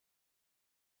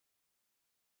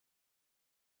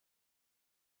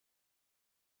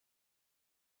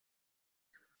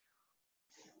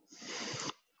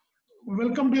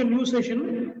Welcome to a new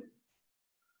session.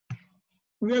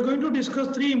 We are going to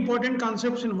discuss three important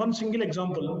concepts in one single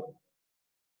example.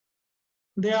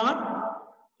 They are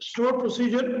stored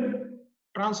procedure,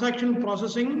 transaction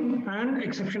processing, and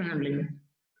exception handling.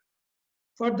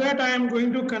 For that, I am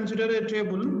going to consider a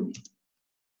table.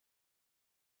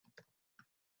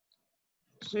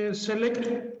 Say select,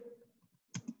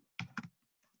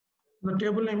 the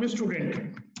table name is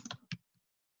student.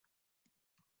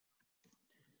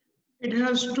 It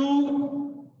has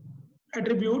two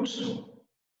attributes,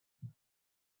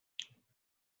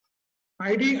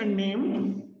 ID and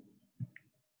name.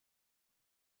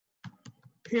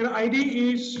 Here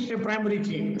ID is a primary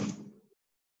key.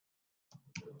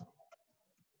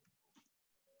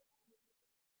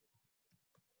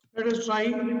 Let us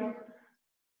try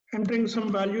entering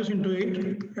some values into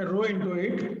it, a row into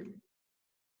it.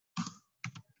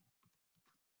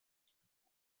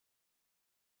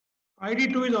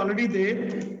 ID2 is already there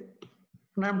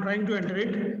and I am trying to enter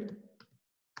it.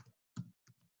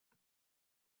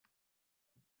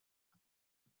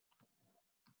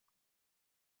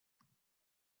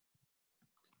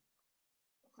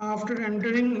 After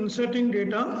inserting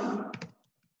data, I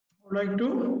would like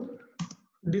to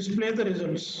display the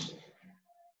results.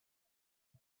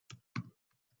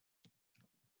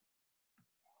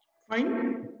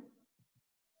 Fine.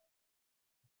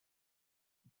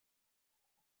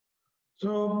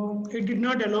 So it did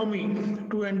not allow me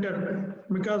to enter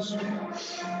because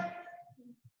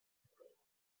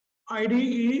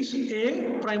ID is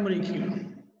a primary key.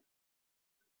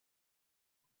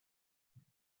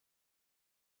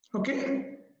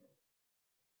 Okay.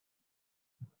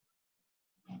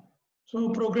 So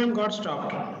program got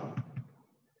stopped.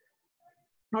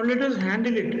 Now let us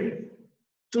handle it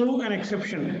through an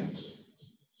exception.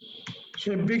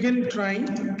 So begin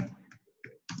trying.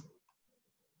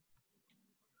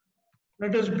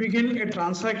 Let us begin a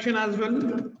transaction as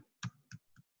well.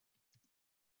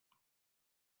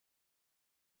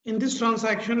 In this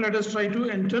transaction, let us try to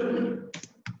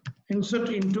insert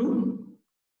into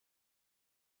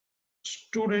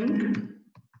student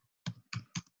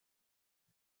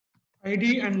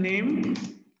ID and name.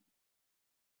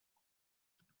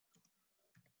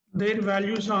 Their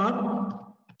values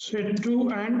are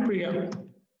Setu and Priya.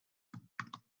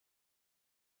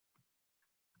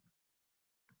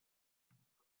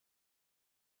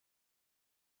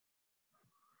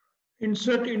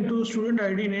 Insert into student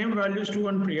ID name values 2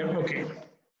 and Priya. Okay.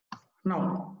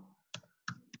 Now,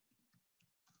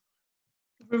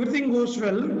 if everything goes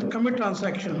well, commit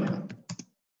transaction.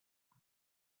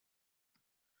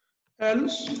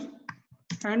 Else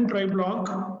and try block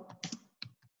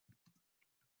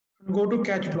and go to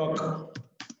catch block.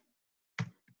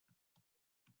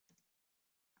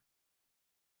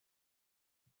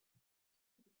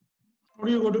 How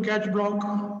do you go to catch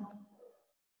block?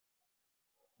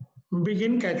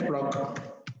 Begin catch block.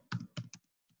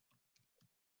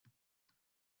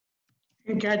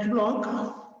 In catch block,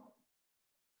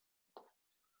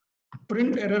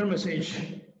 print error message.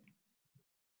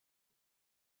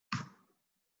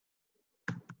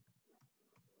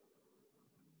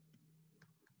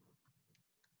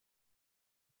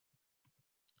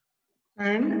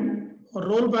 And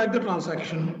roll back the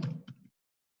transaction.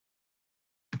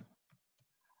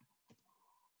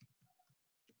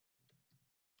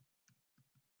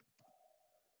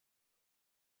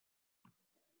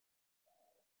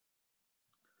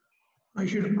 I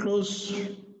should close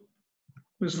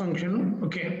this function.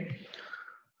 Okay.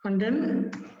 And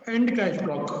then end catch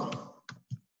block.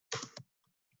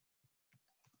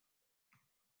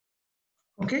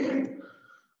 Okay.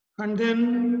 And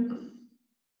then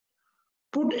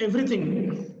put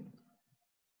everything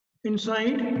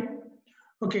inside.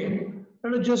 Okay.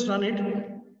 Let us just run it.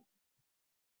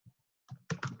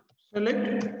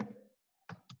 Select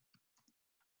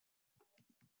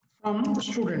from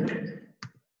student.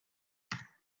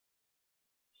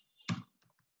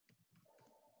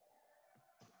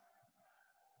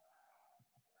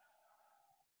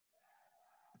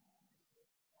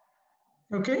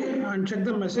 Okay, and check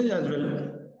the message as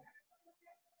well.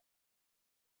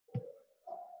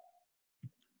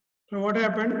 So what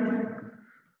happened?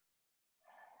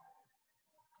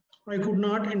 I could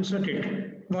not insert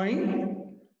it. Why?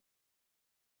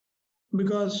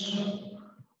 Because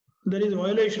there is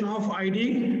violation of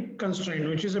ID constraint,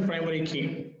 which is a primary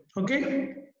key.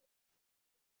 Okay?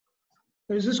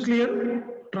 Is this clear?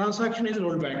 Transaction is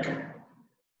rolled back.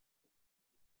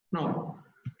 Now,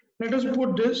 let us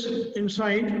put this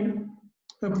inside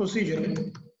the procedure.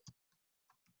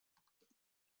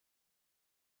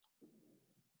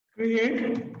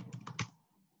 Create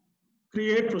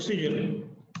create procedure.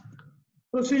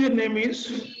 Procedure name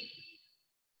is,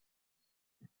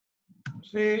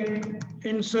 say,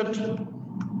 insert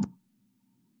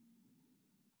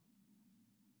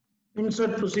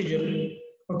procedure.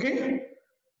 Okay.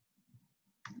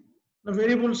 The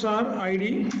variables are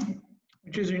ID,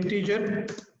 which is integer,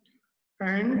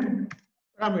 and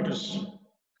parameters,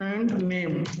 and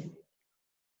name,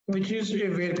 which is a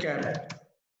varchar.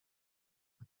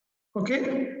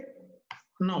 Okay.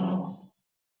 Now,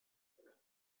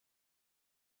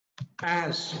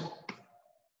 as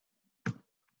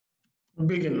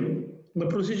begin, the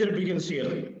procedure begins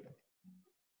here.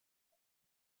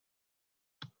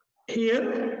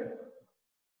 Here,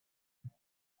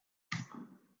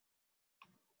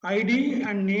 ID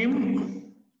and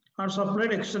name are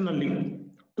supplied externally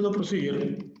to the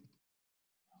procedure.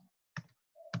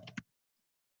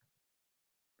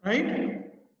 Right?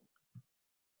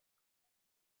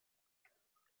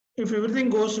 If everything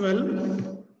goes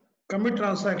well, commit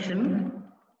transaction.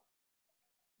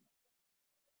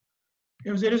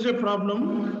 If there is a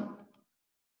problem,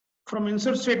 from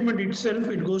insert statement itself,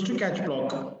 it goes to catch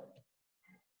block.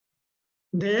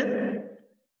 There,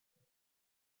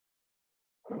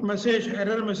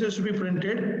 error message to be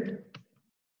printed,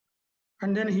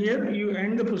 and then here you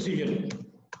end the procedure.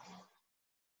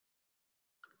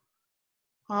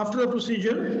 After the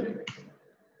procedure,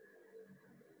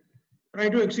 try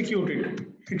to execute it.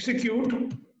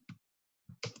 Execute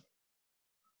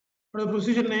for the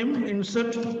procedure name,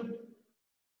 insert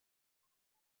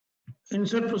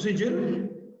procedure,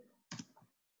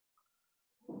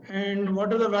 and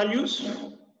what are the values?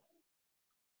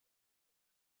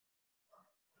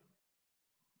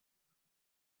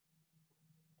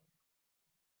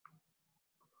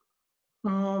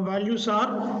 Values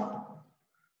are,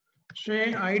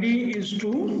 say, ID is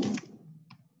 2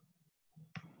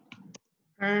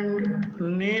 and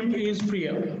name is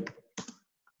Priya.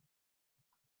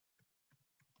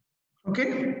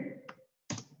 Okay.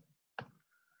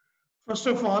 First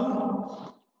of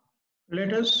all,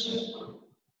 let us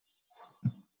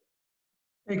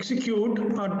execute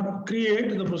or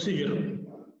create the procedure.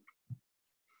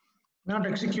 Not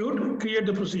execute, create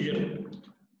the procedure.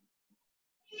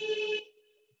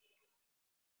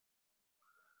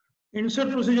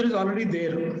 Insert procedure is already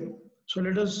there. So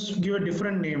let us give a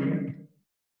different name.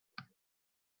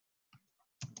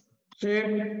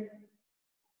 Say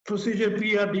procedure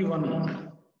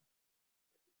PRD1.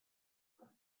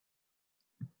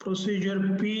 Procedure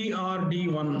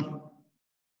PRD1.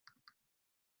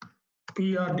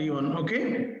 PRD1.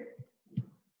 Okay.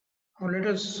 Now let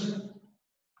us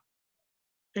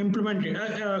implement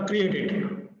it, create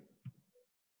it.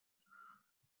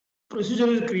 Procedure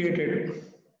is created.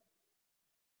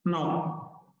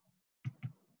 Now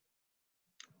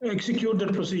execute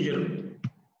that procedure.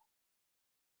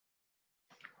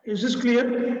 Is this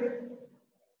clear?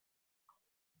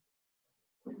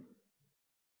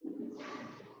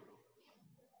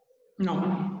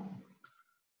 Now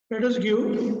let us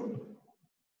give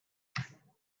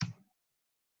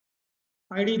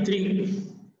ID 3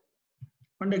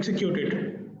 and execute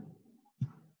it.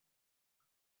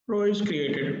 Row is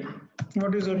created.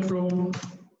 What is that row?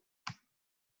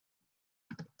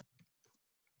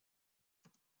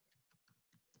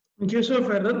 In case of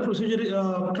error,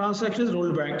 procedure transaction is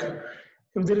rolled back.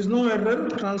 If there is no error,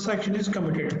 transaction is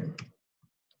committed.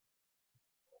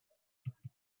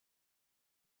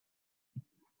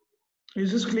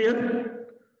 Is this clear?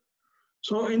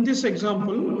 So in this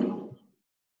example,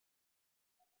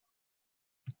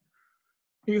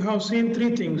 you have seen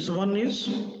three things. One is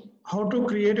how to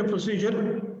create a procedure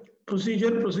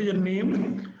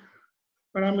name,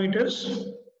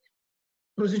 parameters.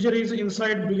 Procedure is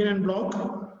inside begin and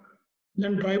block,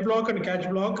 then try block and catch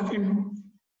block. In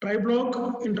try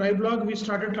block, we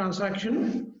started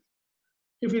transaction.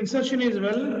 If insertion is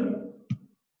well,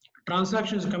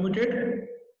 transaction is committed.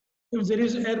 If there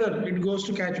is error, it goes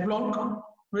to catch block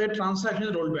where transaction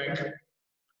is rolled back.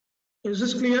 Is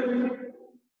this clear?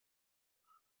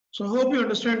 So hope you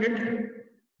understand it.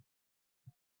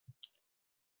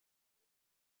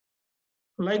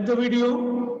 Like the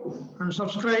video and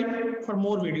subscribe for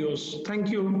more videos. Thank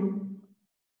you.